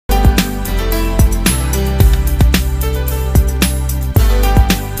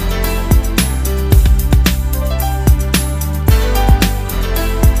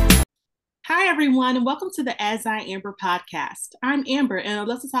everyone, and welcome to the As I Amber podcast. I'm Amber, and I'd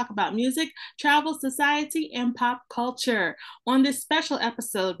love to talk about music, travel, society, and pop culture. On this special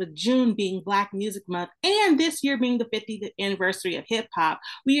episode, with June being Black Music Month and this year being the 50th anniversary of hip hop,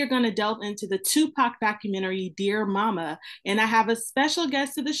 we are going to delve into the Tupac documentary, Dear Mama. And I have a special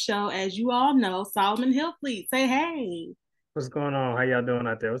guest to the show, as you all know, Solomon Hillfleet. Say hey. What's going on? How y'all doing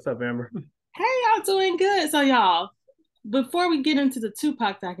out there? What's up, Amber? Hey, y'all doing good. So, y'all, before we get into the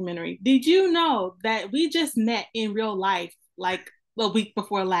Tupac documentary, did you know that we just met in real life like a week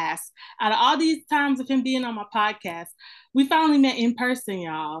before last? Out of all these times of him being on my podcast, we finally met in person,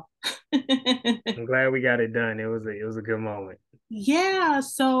 y'all. I'm glad we got it done. It was a good moment. Yeah,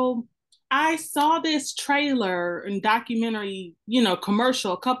 so I saw this trailer and documentary,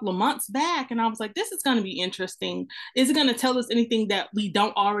 commercial a couple of months back, and I was like, this is going to be interesting. Is it going to tell us anything that we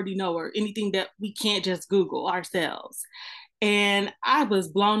don't already know or anything that we can't just Google ourselves? And I was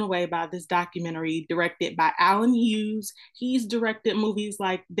blown away by this documentary directed by Alan Hughes. He's directed movies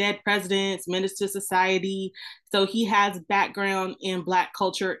like Dead Presidents, Menace to Society. So he has background in Black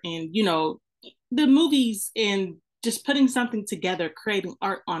culture and, the movies and just putting something together, creating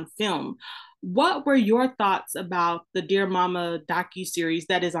art on film. What were your thoughts about the Dear Mama docuseries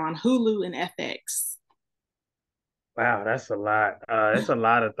that is on Hulu and FX? Wow, that's a lot. That's a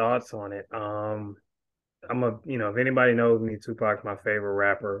lot of thoughts on it. If anybody knows me, Tupac's my favorite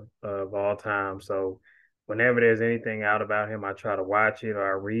rapper of all time. So whenever there's anything out about him, I try to watch it or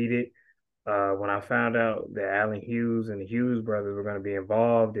I read it. When I found out that Allen Hughes and the Hughes brothers were going to be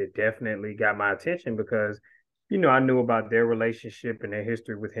involved, it definitely got my attention because, I knew about their relationship and their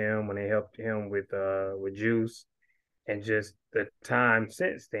history with him when they helped him with Juice and just the time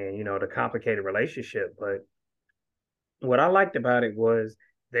since then, the complicated relationship. But what I liked about it was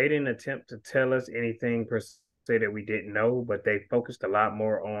they didn't attempt to tell us anything per se that we didn't know, but they focused a lot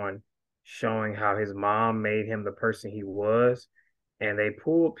more on showing how his mom made him the person he was. And they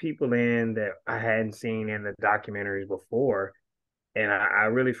pulled people in that I hadn't seen in the documentaries before. And I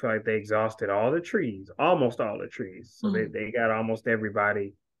really feel like they exhausted all the trees, almost all the trees. So Mm-hmm. they got almost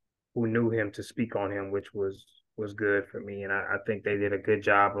everybody who knew him to speak on him, which was good for me. And I think they did a good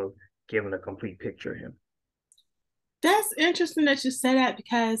job of giving a complete picture of him. That's interesting that you said that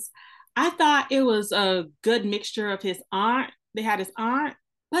because I thought it was a good mixture of his aunt. They had his aunt,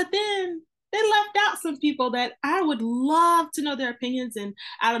 but then they left out some people that I would love to know their opinions. And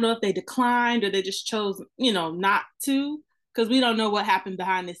I don't know if they declined or they just chose, not to, because we don't know what happened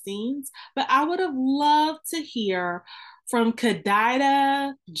behind the scenes. But I would have loved to hear from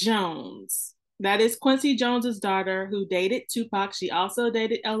Kadida Jones. That is Quincy Jones's daughter who dated Tupac. She also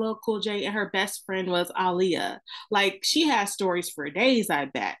dated LL Cool J, and her best friend was Aaliyah. Like she has stories for days, I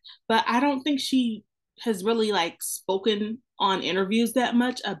bet. But I don't think she has really like spoken on interviews that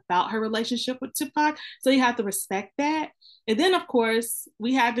much about her relationship with Tupac. So you have to respect that. And then of course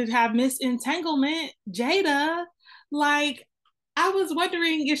we had to have Miss Entanglement, Jada. Like I was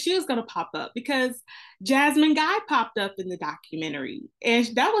wondering if she was gonna pop up because Jasmine Guy popped up in the documentary. And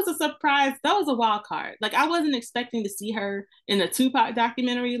that was a surprise. That was a wild card. Like I wasn't expecting to see her in a Tupac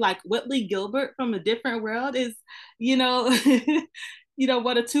documentary. Like Whitley Gilbert from A Different World is, you know,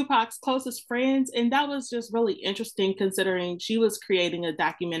 one of Tupac's closest friends. And that was just really interesting considering she was creating a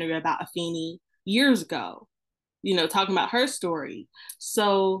documentary about Afeni years ago, talking about her story.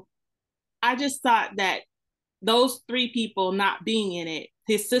 So I just thought that those three people not being in it,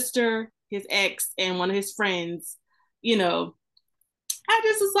 his sister, his ex, and one of his friends, you know, I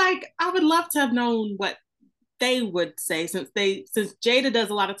just was like, I would love to have known what they would say since Jada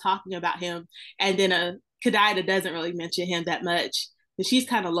does a lot of talking about him, and then Kadida doesn't really mention him that much. And she's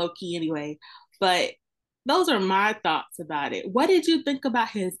kind of low key anyway. But those are my thoughts about it. What did you think about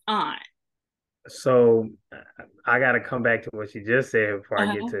his aunt? So I got to come back to what you just said before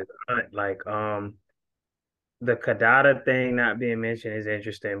I get Uh-huh. to like the Kadada thing not being mentioned is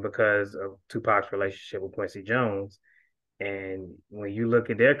interesting because of Tupac's relationship with Quincy Jones. And when you look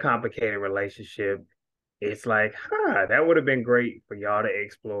at their complicated relationship, it's like, that would have been great for y'all to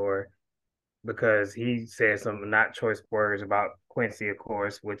explore because he said some not choice words about Quincy, of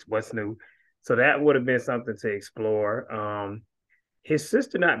course, which what's new. So that would have been something to explore. His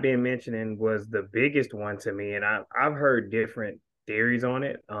sister not being mentioned was the biggest one to me, and I've heard different theories on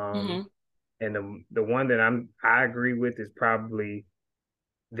it. Mm-hmm. And the one that I agree with is probably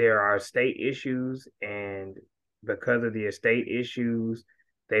there are state issues, and because of the estate issues,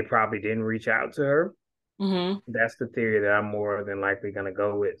 they probably didn't reach out to her. Mm-hmm. That's the theory that I'm more than likely going to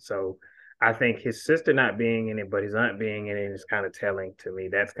go with. So I think his sister not being in it, but his aunt being in it is kind of telling to me.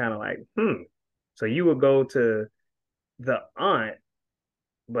 That's kind of like, So you would go to the aunt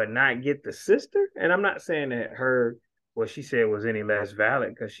but not get the sister. And I'm not saying that her what she said was any less valid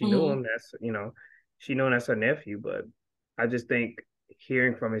because she knew Mm-hmm. him. That's she knew that's her nephew. But I just think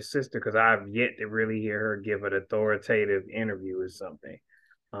hearing from his sister because I've yet to really hear her give an authoritative interview or something.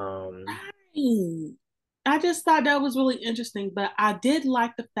 Um, Right. I just thought that was really interesting, but I did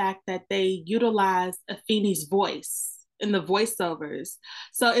like the fact that they utilized Afeni's voice in the voiceovers.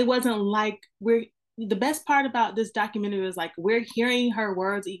 So it wasn't like we're the best part about this documentary is like we're hearing her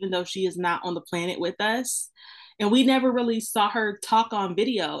words even though she is not on the planet with us. And we never really saw her talk on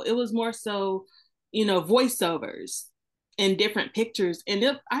video. It was more so, voiceovers and different pictures.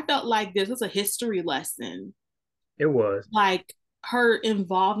 And I felt like this was a history lesson, it was. like her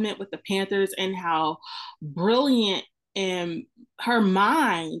involvement with the Panthers and how brilliant and her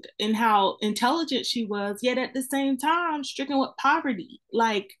mind and how intelligent she was, yet at the same time stricken with poverty.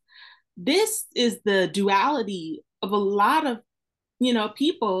 Like this is the duality of a lot of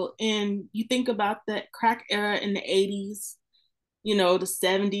people. And you think about that crack era in the 80s, the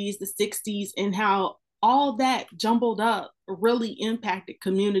 70s, the 60s, and how all that jumbled up really impacted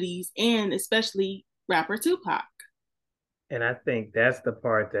communities and especially rapper Tupac. And I think that's the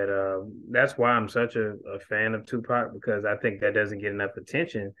part that that's why I'm such a fan of Tupac because I think that doesn't get enough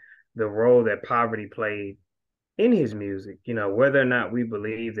attention. The role that poverty played in his music, whether or not we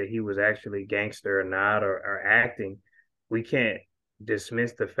believe that he was actually gangster or not or acting, we can't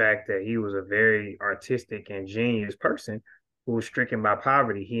dismiss the fact that he was a very artistic and genius person who was stricken by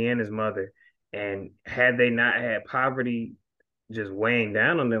poverty, he and his mother. And had they not had poverty just weighing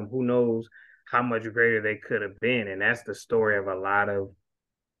down on them, who knows how much greater they could have been. And that's the story of a lot of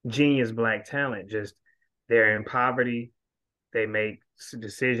genius black talent. Just they're in poverty, they make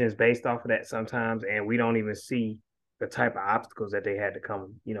decisions based off of that sometimes, and we don't even see the type of obstacles that they had to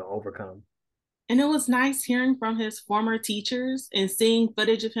come, overcome. And it was nice hearing from his former teachers and seeing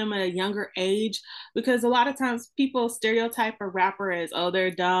footage of him at a younger age because a lot of times people stereotype a rapper as, oh,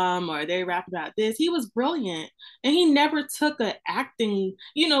 they're dumb or they rap about this. He was brilliant and he never took a acting,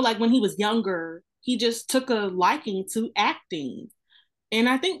 like when he was younger, he just took a liking to acting. And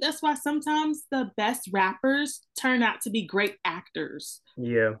I think that's why sometimes the best rappers turn out to be great actors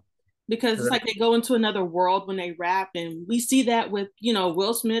Yeah, because it's like they go into another world when they rap. And we see that with,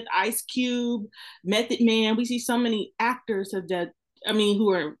 Will Smith, Ice Cube, Method Man. We see so many actors who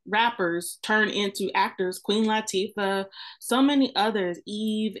are rappers turn into actors, Queen Latifah, so many others,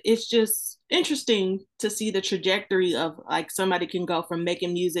 Eve. It's just interesting to see the trajectory of like somebody can go from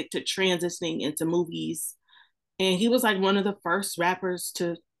making music to transitioning into movies. And he was like one of the first rappers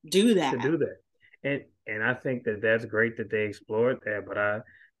to do to that. do that. And I think that that's great that they explored that. But I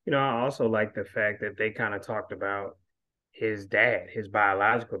also like the fact that they kind of talked about his dad, his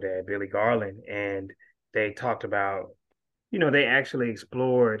biological dad, Billy Garland, and they talked about, they actually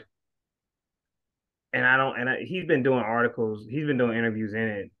explored. And I don't, and I, he's been doing articles, he's been doing interviews in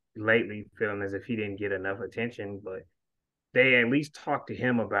it lately, feeling as if he didn't get enough attention. But they at least talked to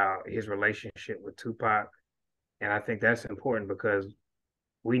him about his relationship with Tupac, and I think that's important because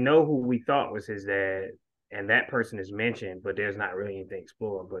we know who we thought was his dad, and that person is mentioned, but there's not really anything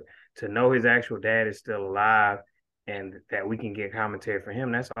explored. But to know his actual dad is still alive and that we can get commentary from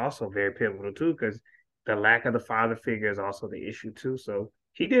him, that's also very pivotal too, because the lack of the father figure is also the issue too. So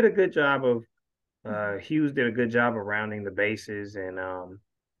he did a good job of Hughes did a good job of rounding the bases, and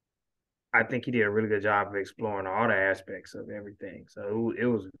I think he did a really good job of exploring all the aspects of everything. So it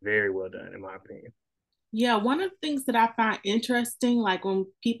was very well done, in my opinion. Yeah, one of the things that I find interesting, like when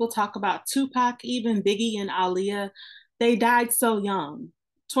people talk about Tupac, even Biggie and Aaliyah, they died so young,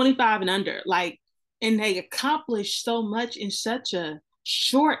 25 and under, like, and they accomplished so much in such a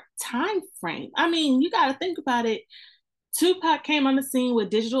short time frame. I mean, you got to think about it. Tupac came on the scene with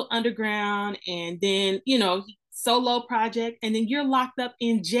Digital Underground and then, solo project, and then you're locked up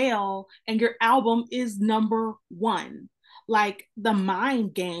in jail and your album is number one. Like the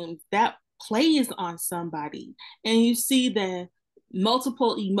mind game that plays on somebody. And you see the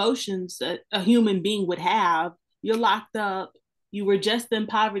multiple emotions that a human being would have. You're locked up, you were just in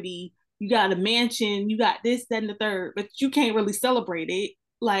poverty, you got a mansion, you got this, that, and the third, but you can't really celebrate it.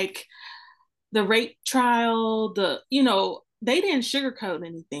 Like the rape trial, they didn't sugarcoat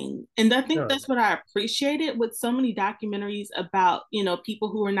anything. And I think No, that's what I appreciated with so many documentaries about,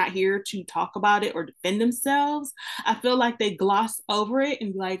 people who are not here to talk about it or defend themselves. I feel like they gloss over it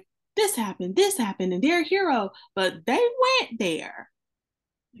and be like, this happened, and they're a hero, but they went there.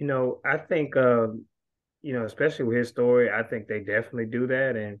 I think especially with his story, I think they definitely do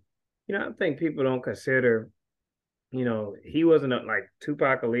that. And I think people don't consider, he wasn't like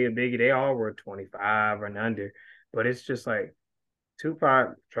Tupac, Aaliyah, Biggie, they all were 25 and under. But it's just like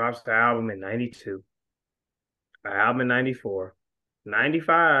Tupac drops the album in 92, the album in 94.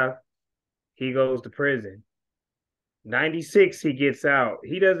 95, he goes to prison. 96, he gets out.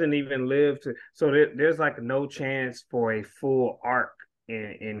 He doesn't even live to, so there's like no chance for a full arc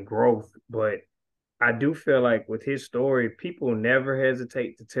in growth. But I do feel like with his story, people never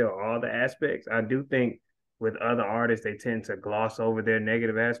hesitate to tell all the aspects. I do think with other artists, they tend to gloss over their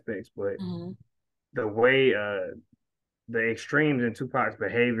negative aspects, but Mm-hmm. the way the extremes in Tupac's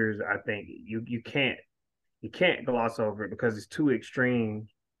behaviors, I think you can't gloss over it because it's too extreme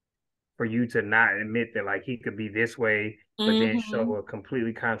for you to not admit that like he could be this way, but then Mm-hmm. show a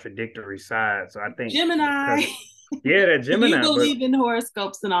completely contradictory side. So I think Gemini. because yeah, that You Gemini, but believe in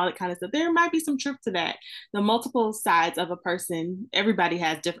horoscopes and all that kind of stuff. There might be some truth to that. The multiple sides of a person, everybody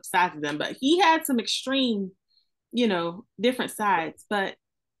has different sides of them, but he had some extreme, different sides. But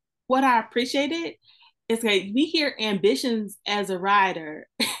what I appreciated is that we hear ambitions as a writer,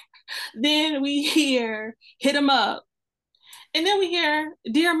 then we hear hit him up, and then we hear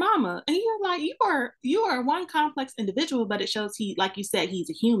dear mama, and you're like, you are one complex individual, but it shows he, like you said, he's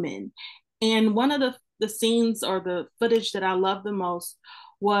a human. And one of the scenes or the footage that I love the most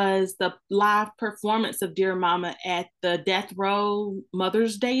was the live performance of dear mama at the death row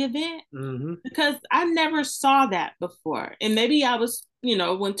Mother's Day event, mm-hmm. because I never saw that before. And maybe I was,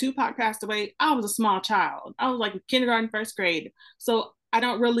 when Tupac passed away, I was a small child. I was like kindergarten, first grade. So I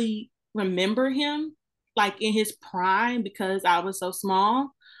don't really remember him like in his prime because I was so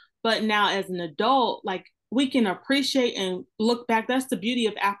small. But now as an adult, like we can appreciate and look back. That's the beauty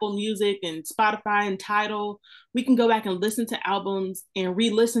of Apple Music and Spotify and Tidal. We can go back and listen to albums and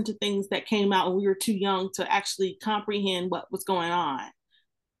re-listen to things that came out when we were too young to actually comprehend what was going on.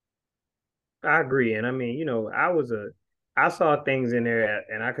 I agree. And I mean, I saw things in there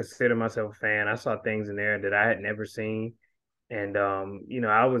and I consider myself a fan. I saw things in there that I had never seen. And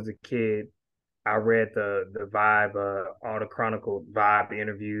I was a kid. I read the Vibe, all the chronicled Vibe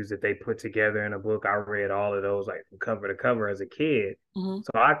interviews that they put together in a book. I read all of those like from cover to cover as a kid. Mm-hmm.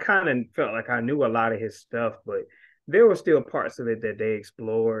 So I kind of felt like I knew a lot of his stuff, but there were still parts of it that they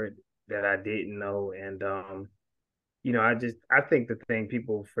explored that I didn't know. And I think the thing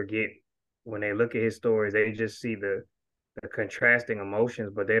people forget when they look at his stories, they just see the contrasting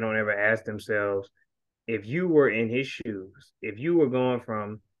emotions, but they don't ever ask themselves if you were in his shoes, if you were going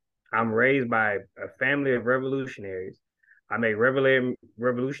from I'm raised by a family of revolutionaries, I make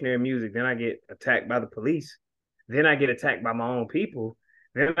revolutionary music, then I get attacked by the police, then I get attacked by my own people,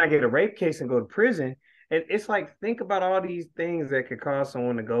 then I get a rape case and go to prison. And it's like think about all these things that could cause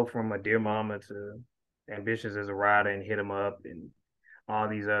someone to go from a dear mama to ambitious as a rider and hit him up and all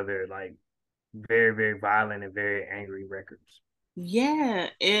these other like very, very violent and very angry records. Yeah,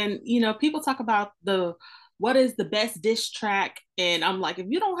 and people talk about the what is the best diss track, and I'm like, if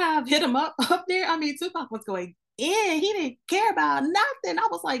you don't have hit 'em up up there, I mean, Tupac was going in. He didn't care about nothing. I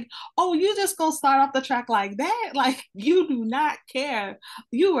was like, oh, you just gonna start off the track like that? Like you do not care.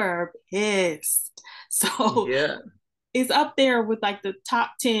 You were pissed. So Yeah, is up there with like the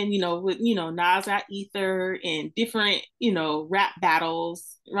top 10, with, Nas got Ether and different, rap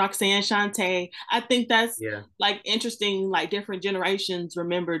battles, Roxanne Shante. I think that's yeah, like interesting, like different generations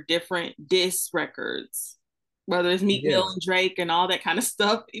remember different diss records, whether it's Meek Mill yeah. and Drake and all that kind of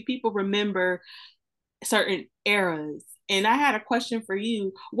stuff. People remember certain eras. And I had a question for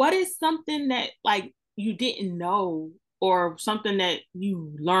you. What is something that like you didn't know or something that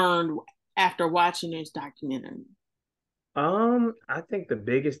you learned after watching this documentary? I think the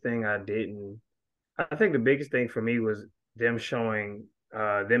biggest thing I didn't I think the biggest thing for me was them showing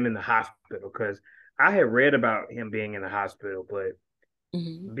them in the hospital because I had read about him being in the hospital, but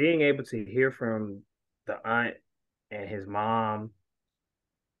Mm-hmm. being able to hear from the aunt and his mom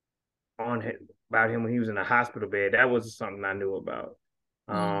on him, about him when he was in the hospital bed, that was something I knew about.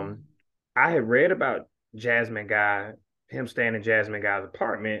 Um, Mm-hmm. I had read about Jasmine Guy, him staying in Jasmine Guy's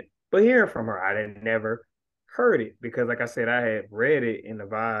apartment, but hearing from her, I didn't never heard it because, like I said, I had read it in the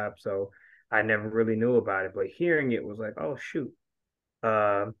Vibe, so I never really knew about it. But hearing it was like, oh shoot.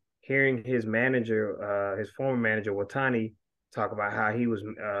 Uh, Hearing his manager, his former manager Watani, talk about how he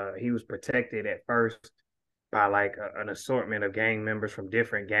was protected at first by like an assortment of gang members from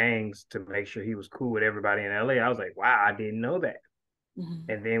different gangs to make sure he was cool with everybody in LA. I was like, wow, I didn't know that. Mm-hmm.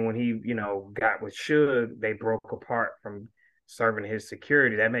 And then when he, got with Suge, they broke apart from serving his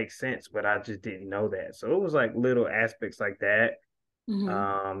security. That makes sense, but I just didn't know that. So it was like little aspects like that,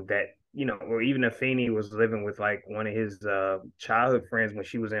 Mm-hmm. that or even if Afeni was living with like one of his childhood friends when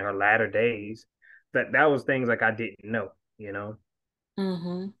she was in her latter days. That was things like I didn't know.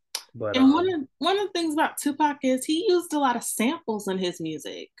 Mm-hmm. But And one of the things about Tupac is he used a lot of samples in his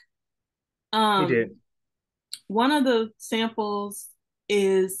music. he did. Um, One of the samples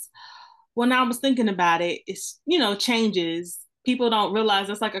is when I was thinking about it, it's changes. People don't realize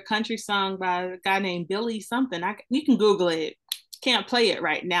it's like a country song by a guy named Billy something. You can Google it. Can't play it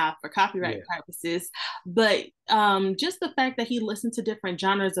right now for copyright Yeah. purposes, but just the fact that he listened to different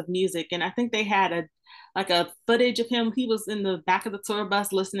genres of music, and I think they had a footage of him. He was in the back of the tour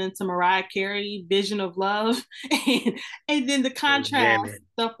bus listening to Mariah Carey, "Vision of Love," and then the He was contrast, jamming.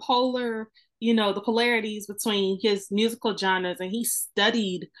 the polarities between his musical genres, and he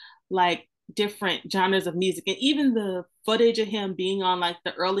studied like different genres of music, and even the footage of him being on like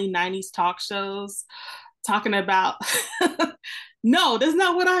the early 90s talk shows talking about no, that's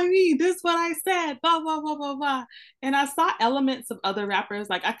not what I mean, this is what I said, blah blah blah blah blah. And I saw elements of other rappers,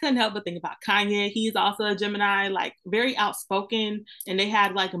 like I couldn't help but think about Kanye. He's also a Gemini, like very outspoken, and they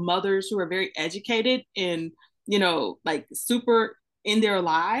had like mothers who were very educated and like super in their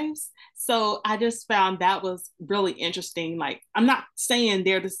lives. So I just found that was really interesting. Like, I'm not saying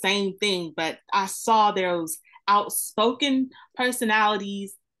they're the same thing, but I saw those outspoken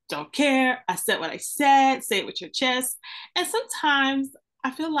personalities. Don't care. I said what I said. Say it with your chest. And sometimes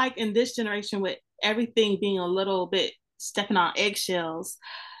I feel like in this generation, with everything being a little bit stepping on eggshells,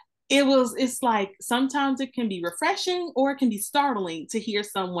 it's like sometimes it can be refreshing or it can be startling to hear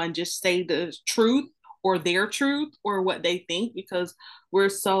someone just say the truth or their truth or what they think, because we're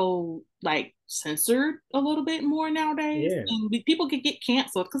so like censored a little bit more nowadays, Yeah. and people could get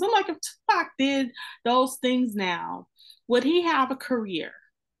canceled. Because I'm like, if Tupac did those things now, would he have a career?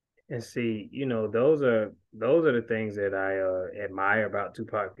 And see, those are the things that I admire about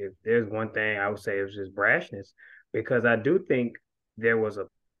Tupac. If there's one thing I would say, it was just brashness, because I do think there was a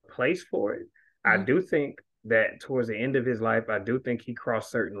place for it. I Mm-hmm. do think that towards the end of his life, I do think he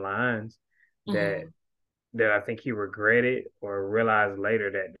crossed certain lines that Mm-hmm. that I think he regretted or realized later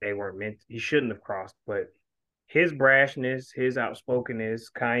that they weren't meant. He shouldn't have crossed. But his brashness, his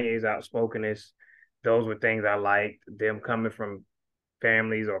outspokenness, Kanye's outspokenness, those were things I liked. Them coming from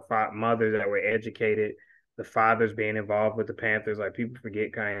families or mothers that were educated, the fathers being involved with the Panthers. Like, people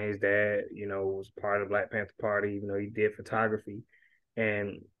forget Kanye's dad, was part of the Black Panther Party, even though he did photography.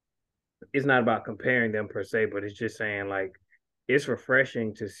 And it's not about comparing them per se, but it's just saying, like, it's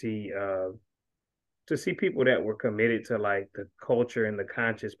refreshing to see people that were committed to like the culture and the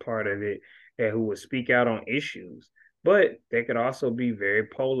conscious part of it, and who would speak out on issues. But they could also be very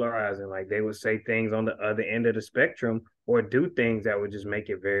polarizing. Like, they would say things on the other end of the spectrum or do things that would just make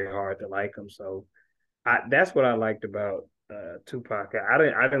it very hard to like them. So that's what I liked about Tupac. I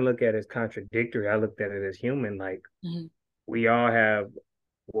didn't look at it as contradictory. I looked at it as human. Like, Mm-hmm. we all have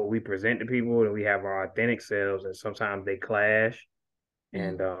what we present to people, and we have our authentic selves, and sometimes they clash.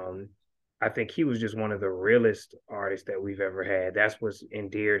 Mm-hmm. And I think he was just one of the realest artists that we've ever had. That's what's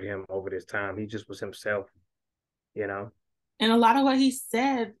endeared him over this time. He just was himself, you know. And a lot of what he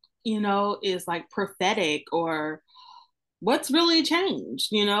said, is like prophetic, or what's really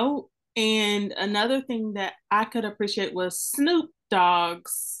changed. And another thing that I could appreciate was Snoop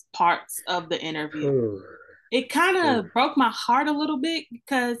Dogg's parts of the interview. Oof. It kind of broke my heart a little bit,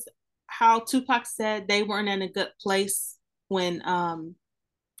 because how Tupac said they weren't in a good place when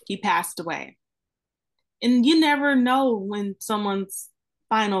he passed away. And you never know when someone's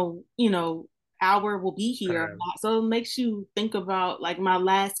final, hour will be here or Time. not. So it makes you think about, like, my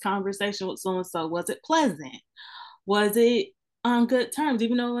last conversation with so and so. Was it pleasant? Was it on good terms?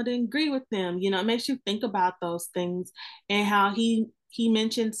 Even though I didn't agree with them, it makes you think about those things. And how he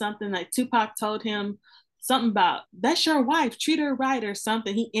mentioned something like Tupac told him something about, that's your wife, treat her right, or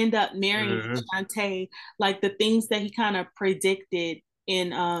something. He ended up marrying Mm-hmm. Shantae. Like, the things that he kind of predicted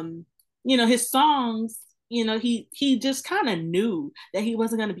in his songs. He just kind of knew that he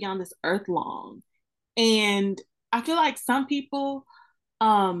wasn't going to be on this earth long. And I feel like some people,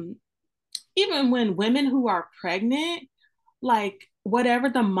 um even when women who are pregnant, like, whatever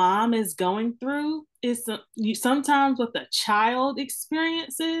the mom is going through is sometimes what the child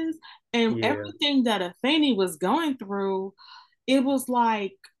experiences. And Yeah. everything that Afeni was going through, it was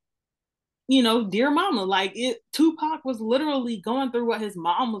like, dear mama. Like, Tupac was literally going through what his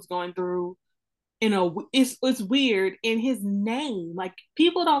mom was going through. It's weird. In his name, like,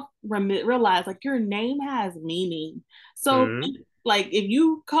 people don't realize, like, your name has meaning. So, Mm-hmm. like, if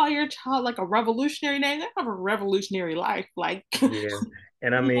you call your child like a revolutionary name, they have a revolutionary life. Like, Yeah.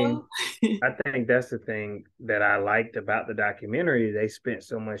 And I you mean, know. I think that's the thing that I liked about the documentary. They spent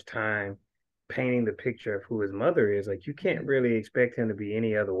so much time painting the picture of who his mother is. Like, you can't really expect him to be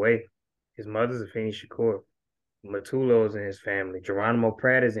any other way. His mother's a Afeni Shakur. Matulo's in his family, Geronimo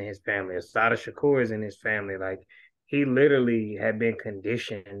Pratt is in his family, Asada Shakur is in his family. Like he literally had been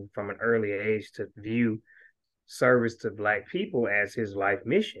conditioned from an early age to view service to black people as his life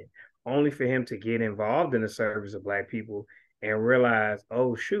mission, only for him to get involved in the service of black people and realize,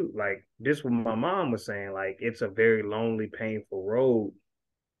 oh shoot, like this what my mom was saying, like it's a very lonely, painful road.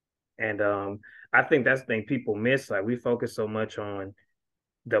 And I think that's the thing people miss. Like we focus so much on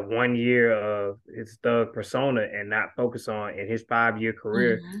the 1 year of his thug persona and not focus on in his 5 year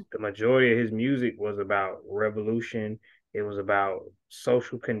career, Mm-hmm. the majority of his music was about revolution. It was about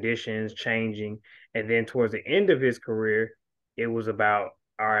social conditions changing. And then towards the end of his career, it was about,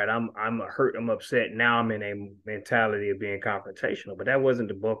 all right, I'm hurt, I'm upset. Now I'm in a mentality of being confrontational. But that wasn't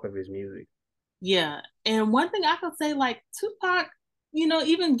the bulk of his music. Yeah. And one thing I could say, like Tupac,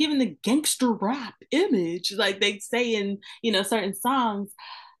 even given the gangster rap image, like they say in, certain songs,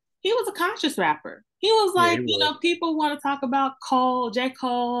 he was a conscious rapper. He was Yeah, like, he was. people want to talk about J.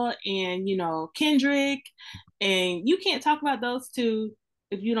 Cole and, Kendrick, and you can't talk about those two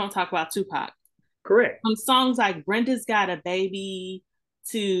if you don't talk about Tupac. Correct. From songs like Brenda's Got a Baby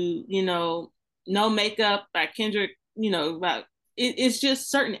to, No Makeup by Kendrick, about it's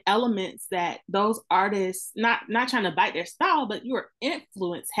just certain elements that those artists not trying to bite their style, but you were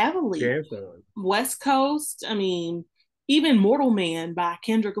influenced heavily. Yeah, influence. West Coast, I mean, even Mortal Man by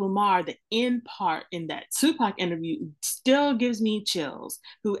Kendrick Lamar, the end part in that Tupac interview still gives me chills.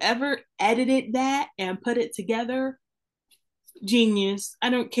 Whoever edited that and put it together, genius. I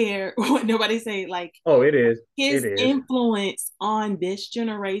don't care what nobody say. Like Oh, it is. It his is. influence on this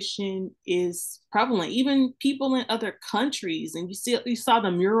generation is prevalent. Even people in other countries, and you saw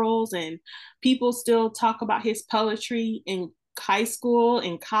the murals, and people still talk about his poetry in high school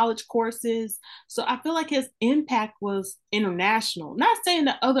and college courses. So I feel like his impact was international. Not saying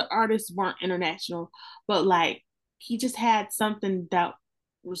that other artists weren't international, but like he just had something that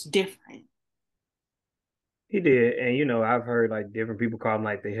was different. He did. And I've heard like different people call him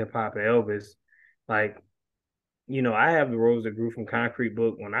like the hip hop Elvis. Like I have the Rose That Grew from Concrete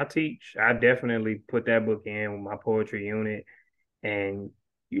book. When I teach, I definitely put that book in with my poetry unit. And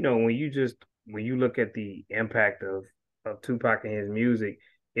when you look at the impact of Tupac and his music,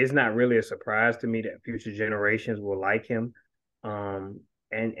 it's not really a surprise to me that future generations will like him, um,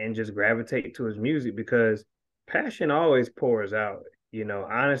 and just gravitate to his music because passion always pours out.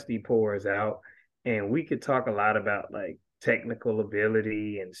 Honesty pours out, and we could talk a lot about like technical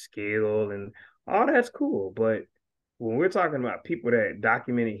ability and skill and all that's cool, but when we're talking about people that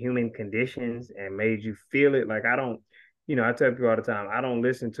documented human conditions and made you feel it, like I don't, I tell people all the time, I don't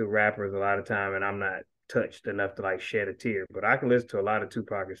listen to rappers a lot of time and I'm not touched enough to like shed a tear, but I can listen to a lot of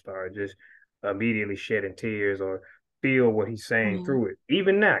Tupac and start just immediately shedding tears or feel what he's saying Mm-hmm. through it.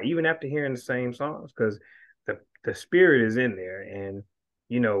 Even now, even after hearing the same songs, because the spirit is in there. And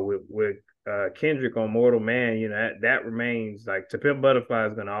with Kendrick on Mortal Man, that remains like To Pimp Butterfly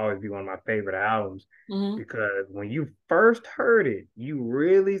is gonna always be one of my favorite albums Mm-hmm. because when you first heard it, you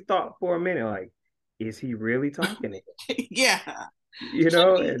really thought for a minute, like, is he really talking it? Yeah. And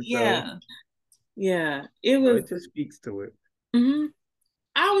so Yeah. Yeah. It was. it just speaks to it. Mhm.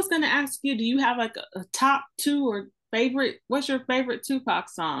 I was gonna ask you, do you have like a top two or favorite? What's your favorite Tupac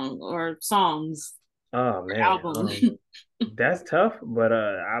song or songs Oh or man, album? that's tough, but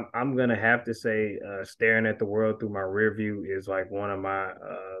I'm gonna have to say, staring at the world through my rear view is like one of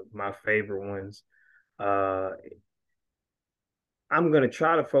my favorite ones. Uh, I'm gonna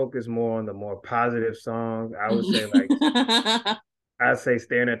try to focus more on the more positive songs. I would say like I'd say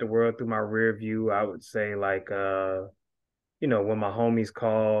staring at the world through my rear view. I would say like when my homies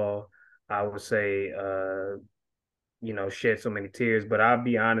call. I would say shed so many tears. But I'll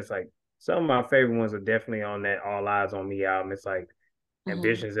be honest, like some of my favorite ones are definitely on that All Eyes on Me album. It's like Mhm,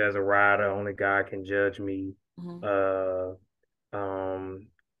 Ambitions as a Rider, Only God Can Judge Me, mhm, uh um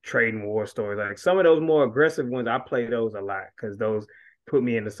Trading War Stories. Like some of those more aggressive ones, I play those a lot because those put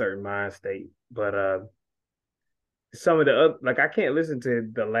me in a certain mind state. But some of the other, like I can't listen to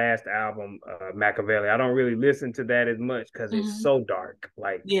the last album, Machiavelli. I don't really listen to that as much because it's mhm. so dark.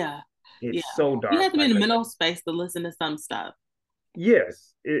 Like Yeah, yeah. it's so You dark. have to be in the mental space to listen to some stuff.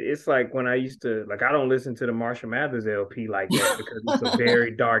 Yes, it's like when I used to like I don't listen to the Marshall Mathers LP like that because it's a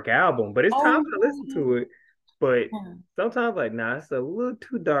very dark album. But it's Oh times I listen to it, but yeah, sometimes like nah, it's a little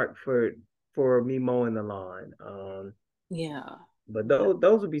too dark for me mowing the lawn. yeah, But yeah.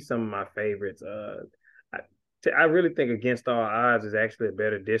 those would be some of my favorites. I, I really think Against All Odds is actually a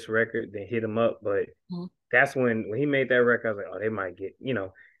better diss record than Hit 'Em Up. But Mhm, that's when he made that record, I was like, oh, they might get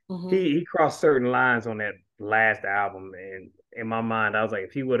mhm. he crossed certain lines on that last album, and in my mind, I was like,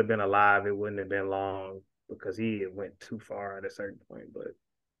 if he would have been alive, it wouldn't have been long because he went too far at a certain point. But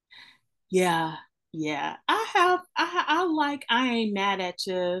Yeah, yeah. I like I Ain't Mad at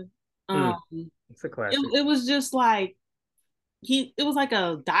You. Um, mm, it's a it classic. it was just like it was like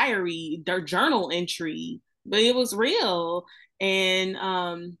a diary, their journal entry, but it was real. And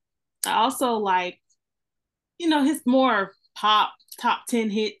I also like, his more pop top 10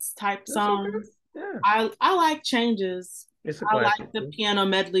 hits type That's okay. songs. Yeah, I like Changes. it's a I like classic the too. piano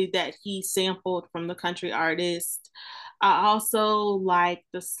medley that he sampled from the country artist. I also like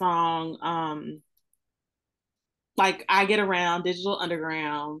the song like I Get Around, Digital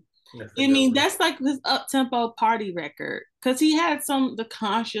Underground. That's a I good mean, one. that's like his up tempo party record because he had some the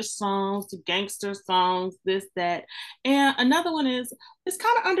conscious songs, the gangster songs, this that, and another one is it's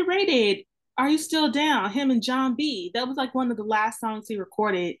kind of underrated. Are You Still Down? Him and John B. That was like one of the last songs he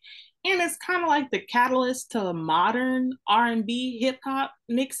recorded, and it's kind of like the catalyst to modern R&B hip hop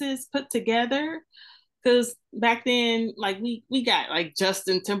mixes put together. Because back then, like we got like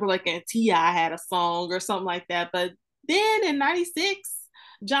Justin Timberlake and T.I. had a song or something like that. But then in '96,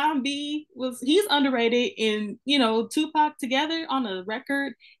 John B he's underrated in Tupac together on a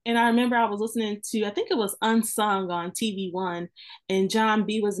record. And I remember I was listening to I think it was Unsung on TV One, and John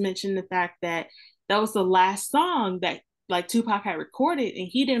B was mentioning the fact that that was the last song that like Tupac had recorded, and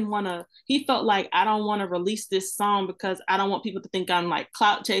he didn't want to. He felt like I don't want to release this song because I don't want people to think I'm like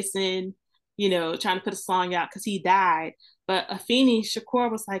clout chasing, trying to put a song out because he died. But Afeni Shakur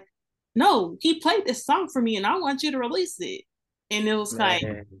was like, no, he played this song for me and I want you to release it. And it was like,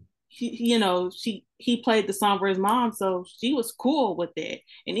 Man, he played the song for his mom, so she was cool with it.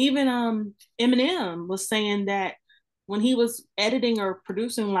 And even Eminem was saying that when he was editing or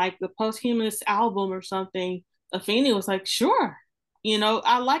producing like the posthumous album or something, Afeni was like, sure.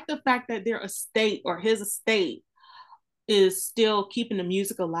 I like the fact that their estate or his estate is still keeping the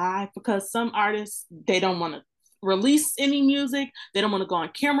music alive because some artists they don't want to release any music, they don't want to go on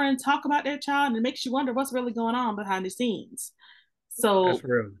camera and talk about their child, and it makes you wonder what's really going on behind the scenes. So that's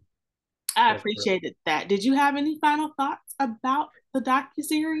real. I That's real. appreciated that. Did you have any final thoughts about the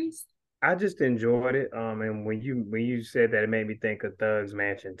docu-series? I just enjoyed it. And when you said that, it made me think of Thug's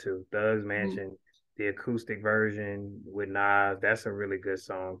Mansion too. Thug's Mm-hmm. Mansion, the acoustic version with Nas, that's a really good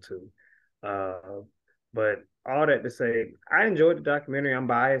song too. Uh, but all that to say, I enjoyed the documentary. I'm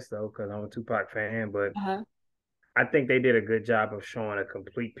biased though because I'm a Tupac fan, but Uh-huh. I think they did a good job of showing a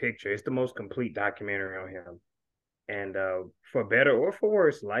complete picture. It's the most complete documentary on him, and for better or for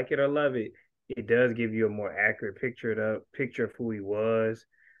worse, like it or love it, it does give you a more accurate picture of who he was.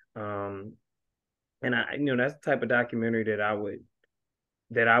 Um, and that's the type of documentary that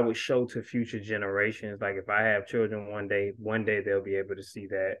I would show to future generations. Like if I have children one day they'll be able to see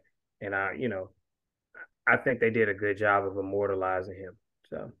that. And I think they did a good job of immortalizing him.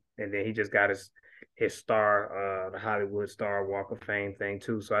 So, and then he just got his star, the Hollywood Star Walk of Fame thing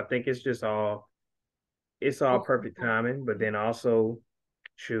too. So I think it's all perfect timing. But then also,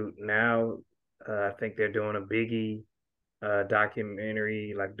 shoot, now I think they're doing a Biggie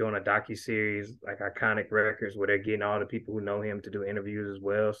documentary, like doing a docu-series, like Iconic Records, where they're getting all the people who know him to do interviews as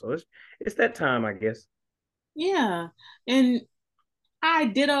well. So it's that time, I guess. Yeah. And I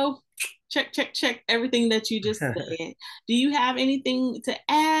ditto check everything that you just said. Do you have anything to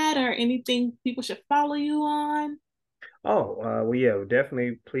add or anything people should follow you on? Oh, well, yeah,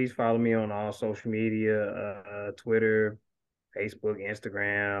 definitely. Please follow me on all social media, Twitter, Facebook,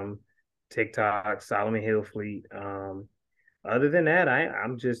 Instagram, TikTok, Solomon Hillfleet. Other than that,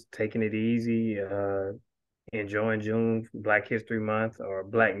 I'm just taking it easy, enjoying June, Black History Month or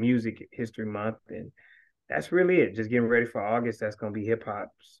Black Music History Month, and that's really it. Just getting ready for August. That's gonna be hip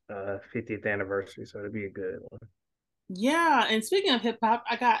hop's 50th anniversary, so it'll be a good one. Yeah, and speaking of hip hop,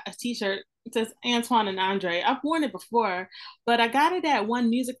 I got a T-shirt. It says Antoine and Andre. I've worn it before, but I got it at one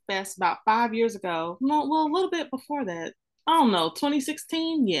music fest about 5 years ago. No, well, a little bit before that. I don't know,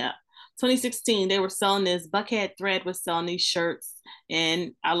 2016. Yeah, 2016. They were selling this. Buckhead Thread was selling these shirts,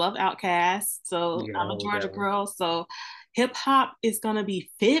 and I love Outkast, so You I'm a know, Georgia definitely. girl. So hip hop is gonna be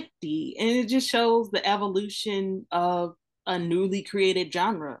 50, and it just shows the evolution of a newly created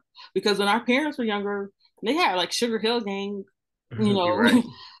genre. Because when our parents were younger they had like Sugar Hill Gang, you You're know, right.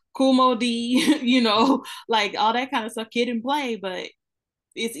 Cool Mo D, like all that kind of stuff, Kid and Play, but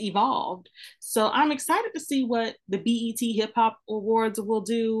it's evolved. So I'm excited to see what the BET Hip Hop Awards will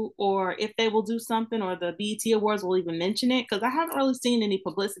do, or if they will do something, or the BET Awards will even mention it, because I haven't really seen any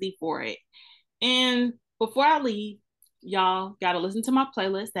publicity for it. And before I leave, y'all got to listen to my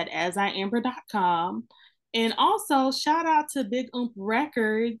playlist at asiamber.com. And also, shout out to Big Oomp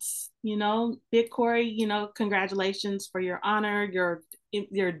Records, Big Corey, congratulations for your honor, your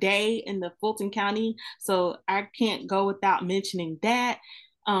your day in the Fulton County. So I can't go without mentioning that.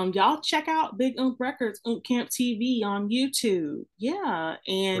 Y'all check out Big Oomp Records, Oomp Camp TV on YouTube. Yeah.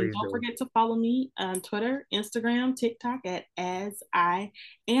 And Please don't do. forget to follow me on Twitter, Instagram, TikTok at As I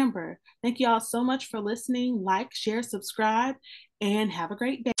Amber. Thank you all so much for listening. Like, share, subscribe, and have a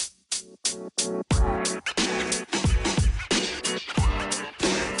great day.